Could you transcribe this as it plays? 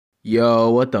Yo,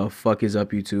 what the fuck is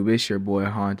up, YouTube? It's your boy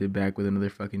Haunted back with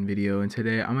another fucking video, and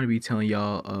today I'm gonna be telling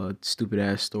y'all a stupid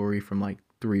ass story from like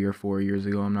 3 or 4 years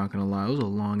ago. I'm not gonna lie, it was a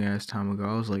long ass time ago.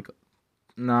 I was like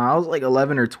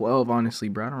 11 or 12, honestly,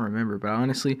 bro. I don't remember, but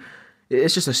honestly,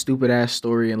 it's just a stupid ass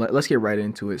story, and let's get right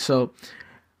into it. So,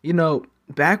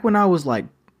 back when I was like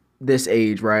this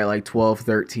age, right, like 12,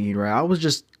 13, right, I was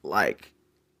just like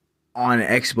on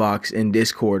Xbox and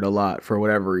Discord a lot for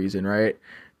whatever reason, right?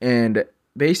 And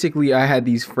basically, I had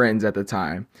these friends at the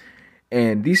time,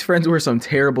 and these friends were some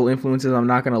terrible influences. I'm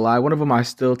not gonna lie. One of them I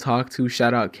still talk to.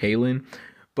 Shout out Kaylin.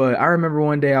 But I remember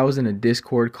one day I was in a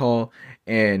Discord call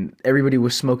and everybody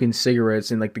was smoking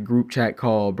cigarettes in like the group chat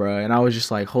call, bruh. And I was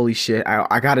just like, holy shit,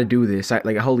 I gotta do this.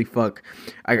 Like, holy fuck,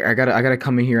 I gotta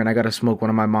come in here and I gotta smoke one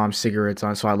of my mom's cigarettes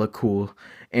on so I look cool.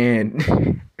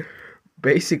 And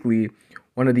basically,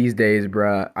 one of these days,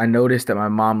 bruh, I noticed that my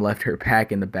mom left her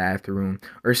pack in the bathroom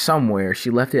or somewhere. She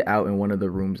left it out in one of the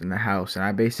rooms in the house, and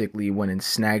I basically went and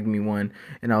snagged me one.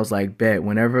 And I was like, bet,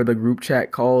 whenever the group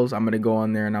chat calls, I'm gonna go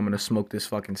on there and I'm gonna smoke this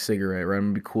fucking cigarette, right? I'm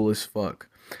gonna be cool as fuck.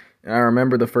 And I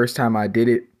remember the first time I did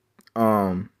it,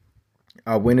 um,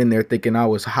 I went in there thinking I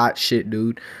was hot shit,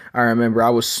 dude. I remember I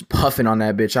was puffing on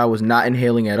that bitch. I was not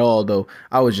inhaling at all, though.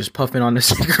 I was just puffing on the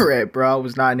cigarette, bro. I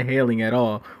was not inhaling at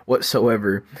all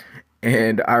whatsoever.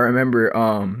 And I remember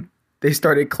they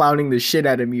started clowning the shit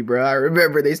out of me, bro. I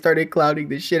remember they started clowning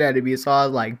the shit out of me. So I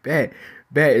was like, bet,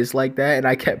 it's like that. And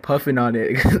I kept puffing on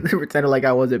it, pretending like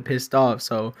I wasn't pissed off.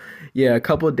 So yeah, a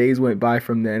couple of days went by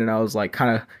from then, and I was like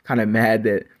kind of mad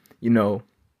that, you know,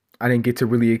 I didn't get to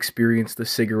really experience the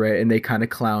cigarette, and they kind of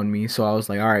clowned me. So I was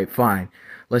like, all right, fine.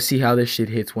 Let's see how this shit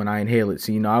hits when I inhale it.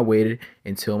 So, I waited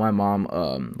until my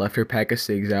mom left her pack of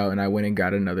cigs out, and I went and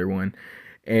got another one.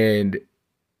 And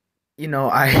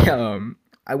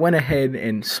I went ahead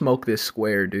and smoked this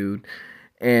square, dude.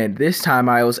 And this time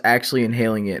I was actually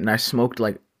inhaling it, and I smoked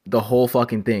like the whole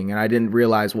fucking thing, and I didn't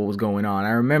realize what was going on.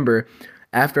 I remember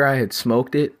after I had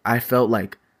smoked it, I felt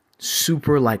like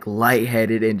super like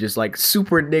lightheaded and just like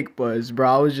super Nick buzz,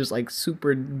 bro. I was just like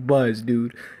super buzzed,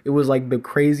 dude. It was like the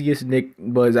craziest Nick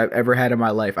buzz I've ever had in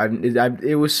my life.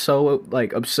 It was so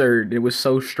like absurd. It was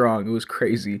so strong. It was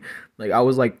crazy. Like I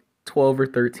was like 12 or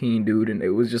 13, dude, and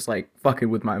it was just like fucking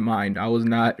with my mind. I was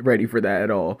not ready for that at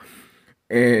all.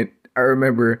 And I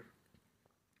remember,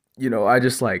 I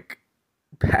just like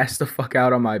passed the fuck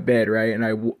out on my bed, right?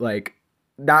 And like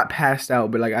not passed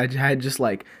out, but like I had just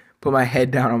like put my head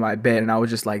down on my bed, and I was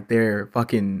just like there,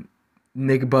 fucking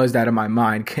Nick buzzed out of my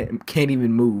mind, can't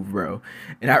even move, bro.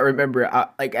 And I remember,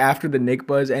 like after the Nick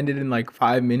buzz ended in like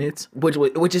 5 minutes,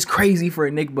 which is crazy for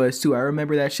a Nick buzz too. I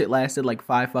remember that shit lasted like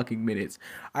 5 fucking minutes.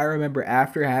 I remember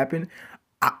after it happened,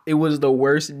 it was the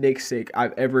worst Nicsick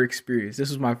I've ever experienced. This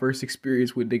was my first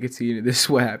experience with nicotine, and this is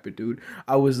what happened, dude.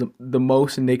 I was the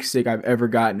most Nicsick I've ever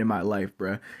gotten in my life,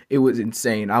 bruh. It was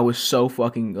insane. I was so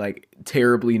fucking like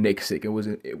terribly Nicsick.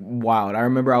 Wild. I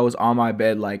remember I was on my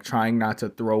bed like trying not to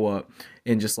throw up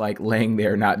and just like laying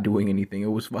there not doing anything. It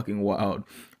was fucking wild.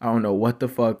 I don't know what the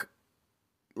fuck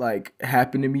like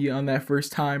happened to me on that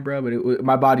first time, bro. But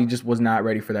my body just was not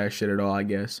ready for that shit at all, I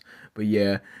guess. But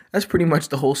yeah, that's pretty much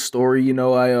the whole story.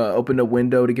 I opened a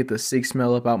window to get the cig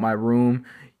smell up out my room.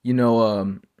 You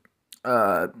know,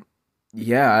 uh,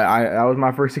 yeah, that was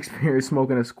my first experience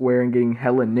smoking a square and getting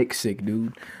hella Nick sick,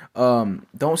 dude.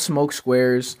 Don't smoke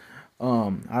squares.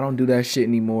 I don't do that shit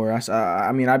anymore.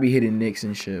 I mean, I be hitting nicks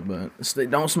and shit, but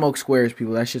don't smoke squares,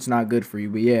 people. That shit's not good for you.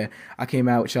 But yeah, I came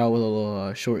out with y'all with a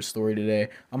little short story today.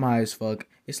 I'm high as fuck.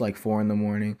 It's like 4 in the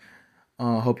morning.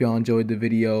 Hope y'all enjoyed the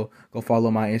video. Go follow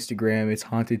my Instagram. It's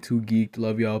Haunted2Geeked.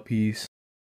 Love y'all. Peace.